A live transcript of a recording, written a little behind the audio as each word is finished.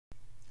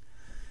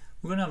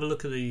We're going to have a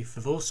look at the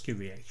Favorskii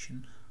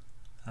reaction,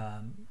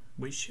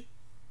 which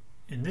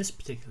in this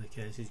particular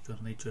case is going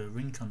to lead to a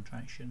ring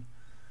contraction.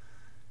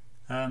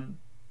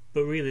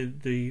 But really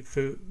the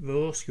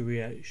Favorskii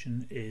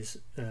reaction is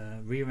a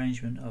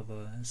rearrangement of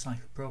a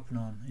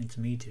cyclopropanone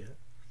intermediate,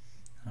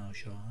 and I'll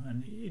show.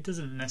 And it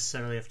doesn't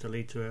necessarily have to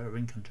lead to a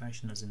ring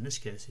contraction as in this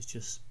case, it's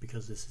just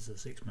because this is a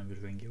 6-membered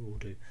ring it will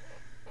do.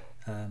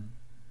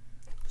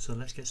 So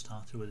let's get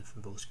started with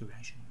the Favorskii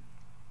reaction.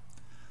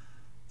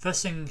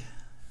 First thing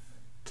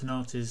to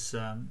note is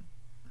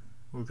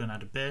we're going to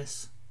add a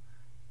base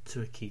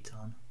to a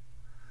ketone,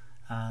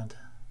 and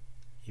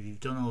if you've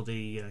done all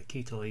the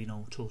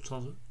keto-enol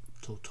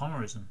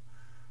tautomerism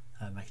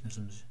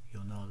mechanisms,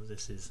 you'll know that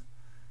this is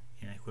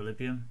in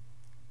equilibrium.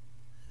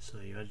 So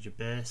you add your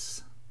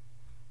base,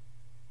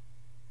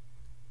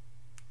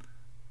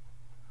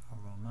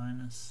 RO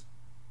minus,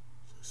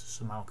 so this is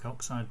some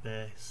alkoxide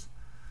base,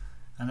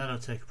 and that'll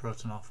take a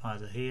proton off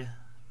either here.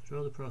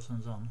 Draw the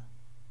protons on.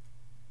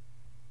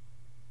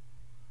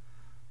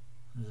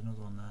 There's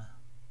another one there,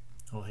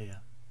 or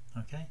here.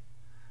 Okay.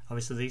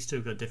 Obviously these two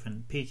have got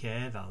different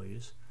pKa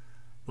values,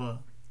 but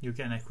you'll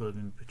get an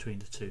equilibrium between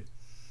the two.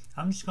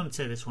 I'm just going to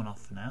take this one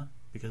off for now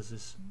because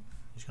this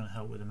is going to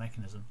help with the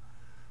mechanism.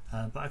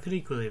 But I could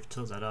equally have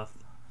took that off,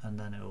 and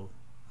then it'll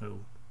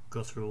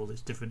go through all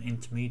its different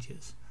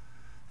intermediates,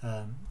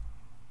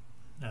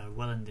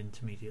 well-end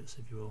intermediates,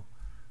 if you will,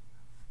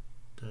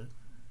 that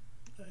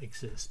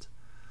exist.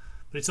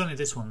 But it's only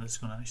this one that's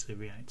going to actually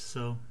react.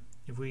 So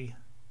if we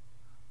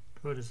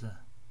draw it as a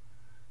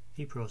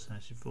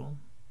deprotonated form,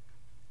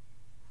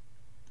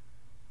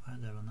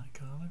 right there on that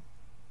carbon,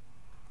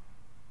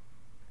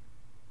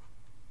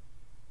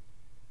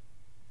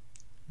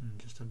 and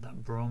just add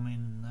that bromine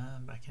in there,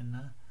 back in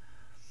there,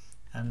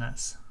 and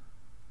that's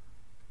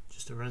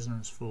just a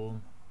resonance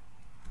form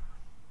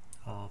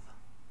of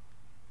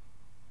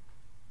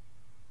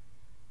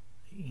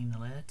the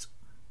enolate,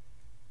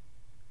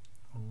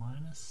 or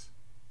minus.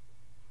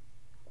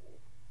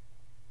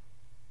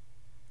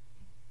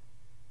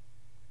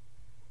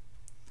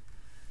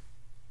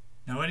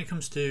 Now when it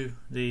comes to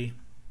the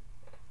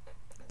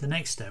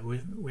next step,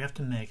 we have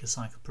to make a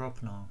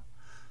cyclopropanone.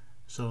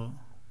 So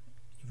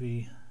if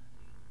we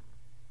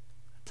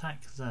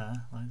attack there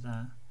like that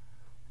and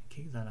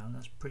kick that out,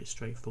 that's pretty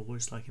straightforward.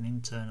 It's like an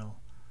internal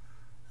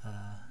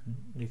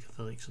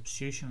nucleophilic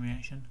substitution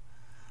reaction.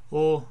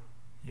 Or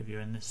if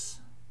you're in this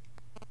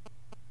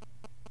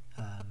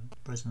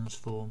resonance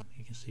form,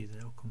 you can see that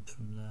it'll come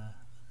from there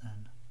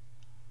and then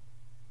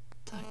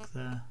attack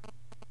there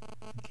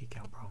and kick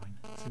out bromine.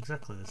 It's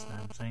exactly the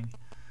same thing.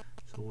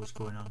 It's always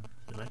going on.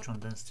 The electron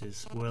density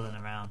is whirling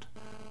around.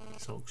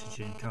 It's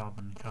oxygen,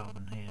 carbon,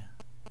 carbon here.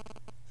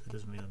 So it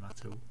doesn't really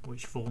matter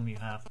which form you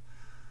have,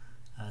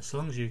 so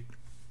long as you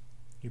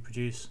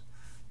produce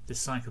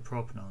this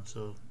cyclopropanone.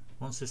 So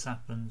once this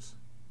happens,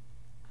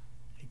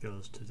 it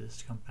goes to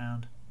this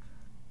compound.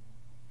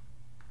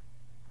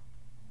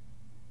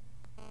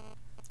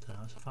 So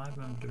that's a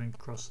 5-membered ring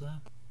across there.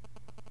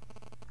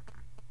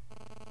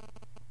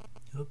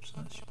 Oops,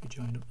 that should be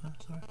joined up there,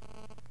 sorry.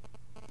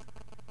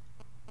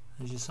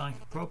 There's your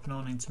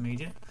cyclopropanone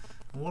intermediate,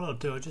 and what I'll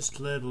do, I'll just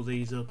label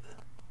these up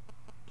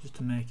just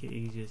to make it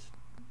easier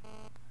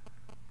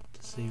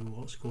to see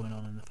what's going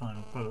on in the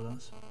final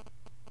product.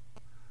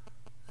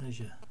 There's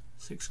your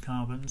 6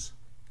 carbons,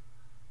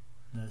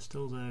 they're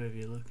still there if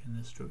you look in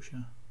this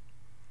structure.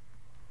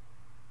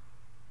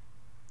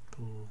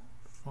 4,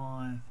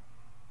 5,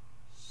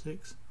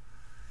 6,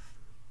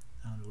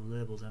 and we'll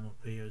label them up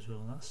here as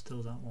well. That's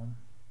still that one.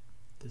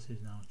 This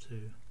is now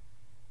 2.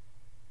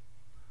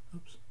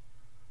 Oops.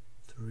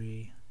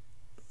 3,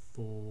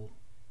 4,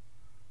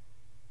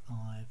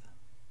 5,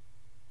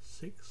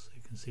 6.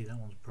 You can see that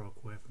one's broke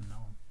away from that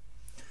one.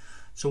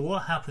 So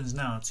what happens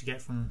now to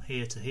get from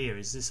here to here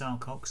is this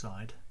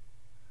alkoxide,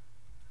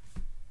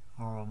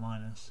 RO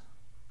minus,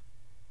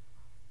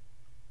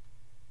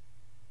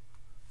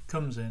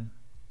 comes in,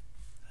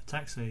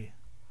 attacks the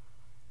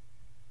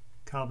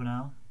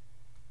carbonyl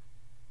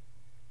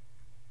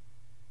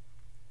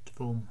to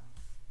form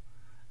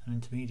an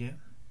intermediate,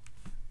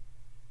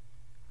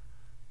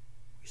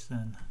 which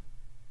then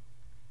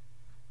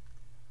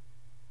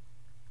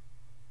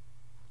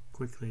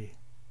quickly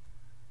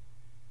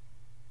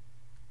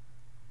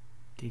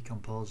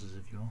decomposes,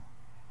 if you will.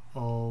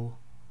 O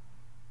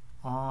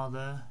R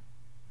there.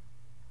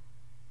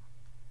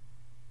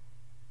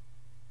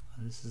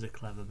 And this is a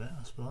clever bit,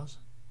 I suppose.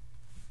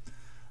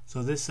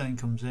 So this then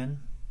comes in.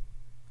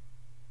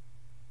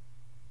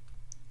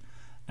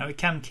 Now it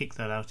can kick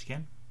that out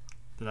again,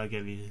 but I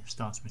gave you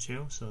starting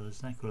material, so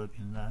there's an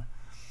equilibrium there.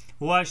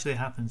 What actually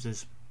happens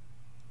is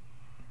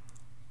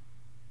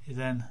it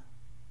then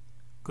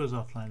goes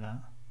off like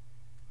that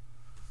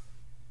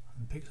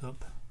and picks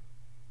up.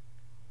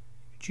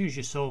 Choose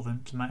your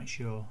solvent to match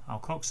your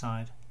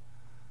alkoxide.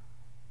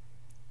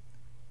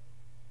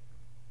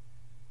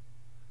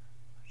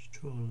 Just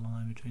draw a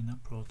line between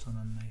that proton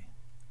and the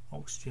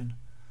oxygen,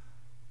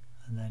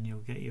 and then you'll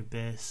get your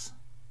base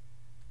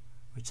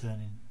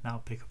returning. That'll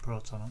pick a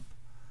proton up,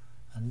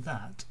 and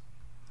that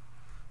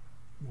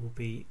will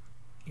be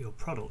your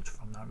product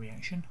from that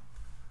reaction.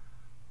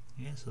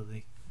 Yeah, so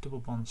the double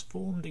bonds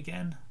formed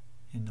again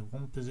in the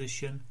 1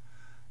 position.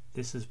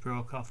 This has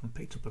broke off and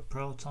picked up a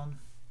proton.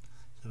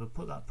 So if I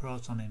put that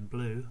proton in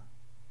blue,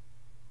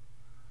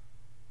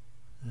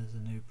 there's a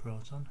new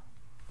proton.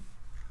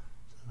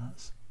 So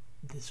that's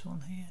this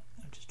one here.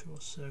 I'll just draw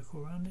a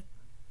circle around it.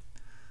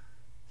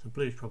 So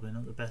blue is probably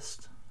not the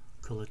best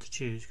colour to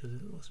choose because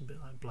it looks a bit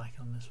like black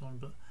on this one,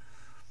 but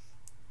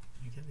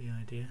you get the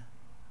idea.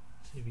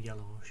 See if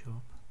yellow will show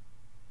up.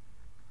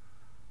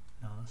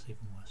 No, that's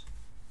even worse.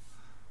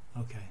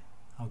 Okay,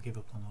 I'll give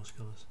up on those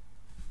colours.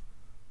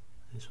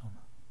 This one.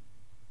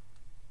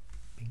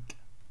 Pink.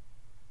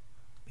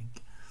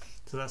 Pink.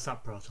 So that's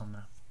that proton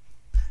there.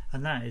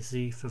 And that is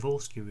the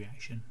Favorskii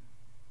reaction.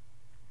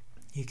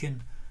 You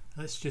can,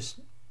 let's just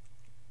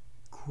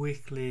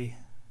quickly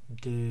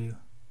do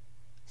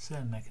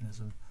same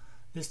mechanism.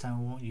 This time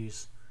we won't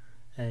use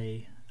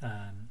a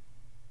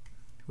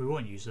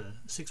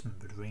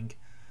 6-membered ring.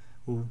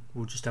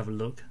 We'll just have a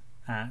look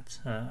at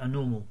a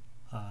normal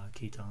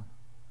keton,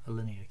 a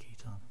linear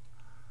keton.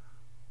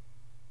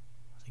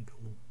 I think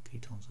all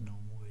ketones are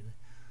normal really.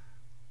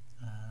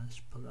 Let's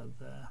put that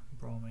there,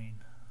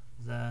 bromine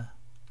there.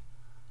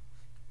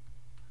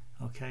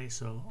 Okay,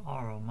 so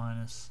RO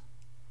minus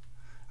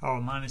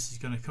is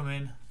going to come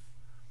in.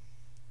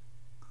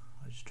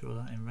 I'll just draw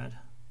that in red.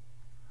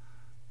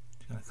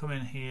 It's going to come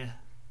in here,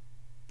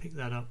 pick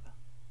that up.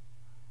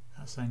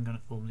 That's then going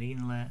to form the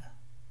inlet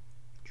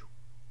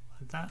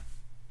like that.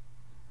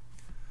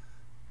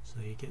 So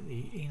you get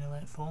the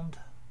inlet formed,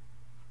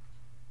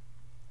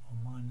 or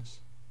minus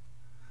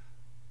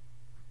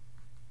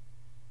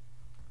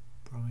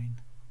bromine.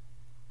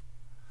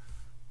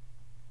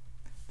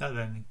 That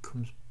then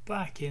comes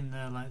back in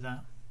there like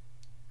that,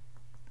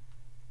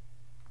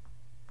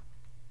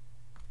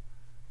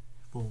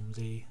 forms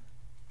the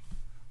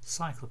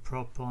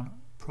cyclopropanon.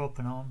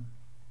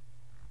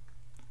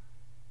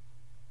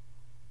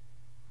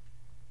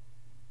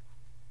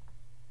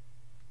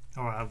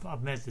 Alright,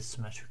 I've made this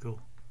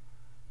symmetrical,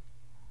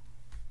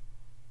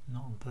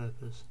 not on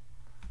purpose.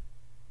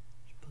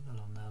 Just put that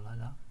on there like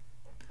that.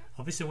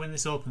 Obviously when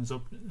this opens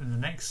up in the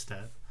next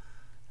step,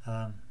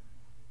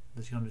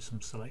 there's going to be some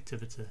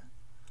selectivity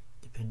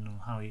depending on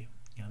how you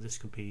know, this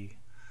could be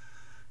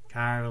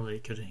chiral, you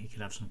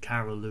could have some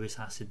chiral Lewis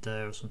acid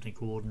there or something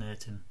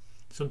coordinating,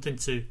 something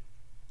to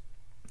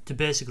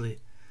basically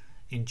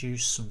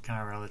induce some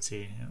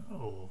chirality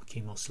or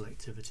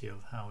chemoselectivity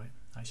of how it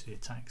actually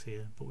attacks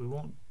here, but we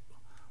won't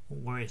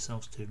worry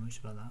ourselves too much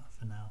about that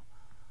for now.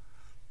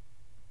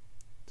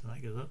 So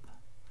that goes up,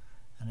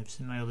 and if it's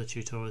in my other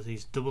tutorials,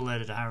 these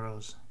double-headed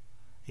arrows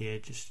here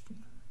just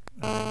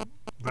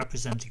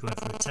representing going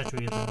for a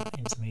tetrahedral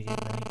intermediate,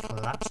 then it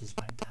collapses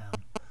back down,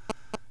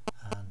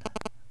 and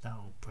that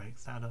will break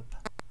that up.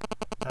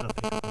 That'll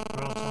pick up a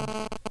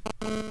proton,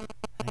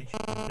 H,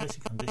 in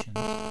basic conditions,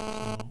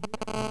 so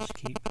let's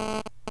keep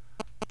the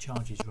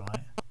charges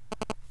right.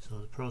 So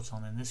the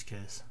proton in this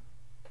case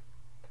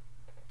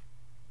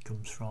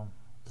comes from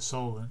the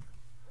solvent,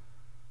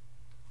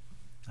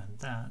 and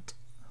that,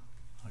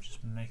 I'll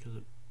just make us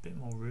a bit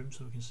more room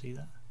so we can see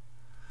that.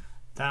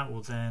 That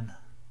will then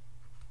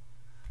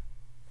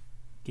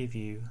give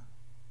you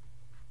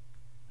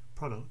a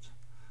product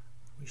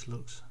which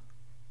looks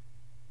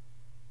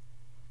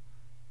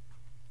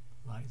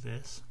like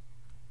this.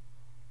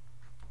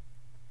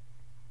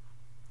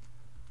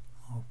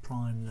 I'll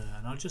prime there,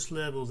 and I'll just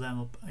label them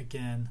up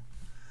again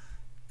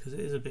because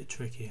it is a bit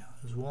tricky.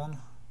 There's 1,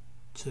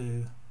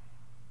 2,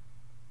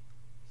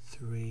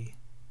 3,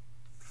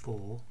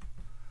 4,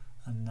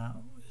 and that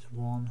is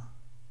 1,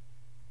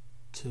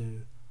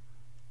 2,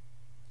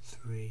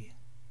 3,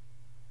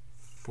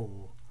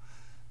 4.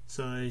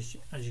 So as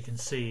you can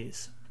see,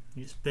 it's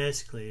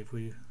basically, if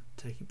we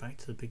take it back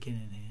to the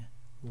beginning here,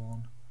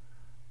 1,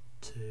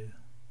 2,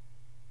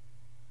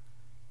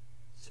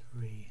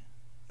 3,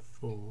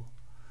 4.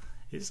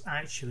 It's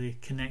actually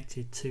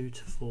connected 2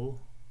 to 4.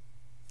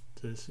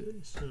 So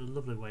it's a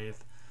lovely way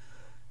of,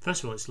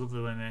 first of all, it's a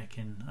lovely way of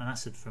making an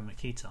acid from a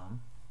keton.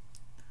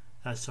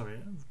 Sorry,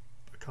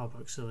 a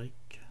carboxylic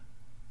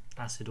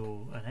acid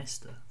or an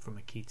ester from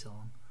a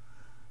keton.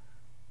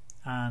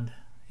 And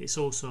it's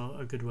also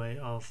a good way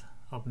of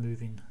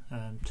moving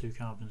 2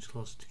 carbons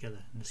closer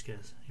together, in this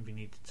case, if you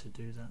needed to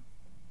do that.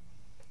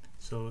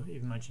 So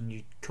imagine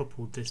you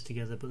coupled this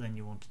together, but then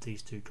you wanted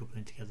these 2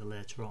 coupling together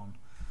later on,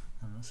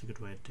 and that's a good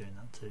way of doing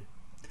that too.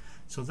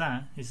 So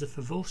that is the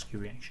Favorskii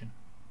reaction.